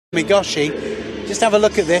Migoshi, just have a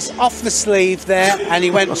look at this, off the sleeve there, and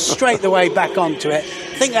he went straight the way back onto it.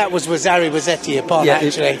 I think that was Wazari Wazetti upon,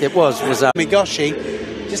 actually. It was Wazari.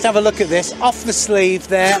 Migoshi, just have a look at this, off the sleeve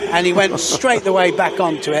there, and he went straight the way back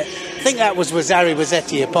onto it. I think that was Wazari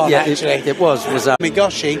Wazetti upon, actually. It was Wazari.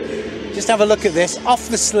 Migoshi, just have a look at this, off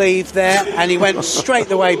the sleeve there, and he went straight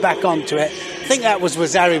the way back onto it. I think that was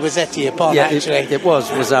Wazari Wazetti upon, actually. It was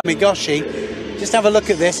Wazari. Migoshi, just have a look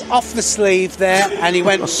at this, off the sleeve there, and he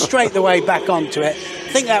went straight the way back onto it. I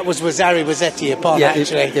think that was Wazari Wazetti upon,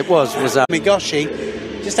 actually. It was Wazari.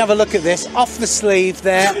 Migoshi, just have a look at this, off the sleeve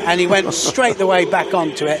there, and he went straight the way back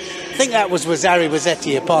onto it. I think that was Wazari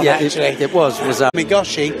Wazetti upon, actually. It was Wazari.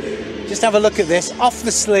 Migoshi, just have a look at this, off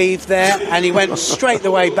the sleeve there, and he went straight the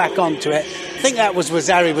way back onto it. I think that was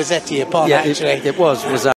Wazari Wazetti upon, actually. It was Wazari.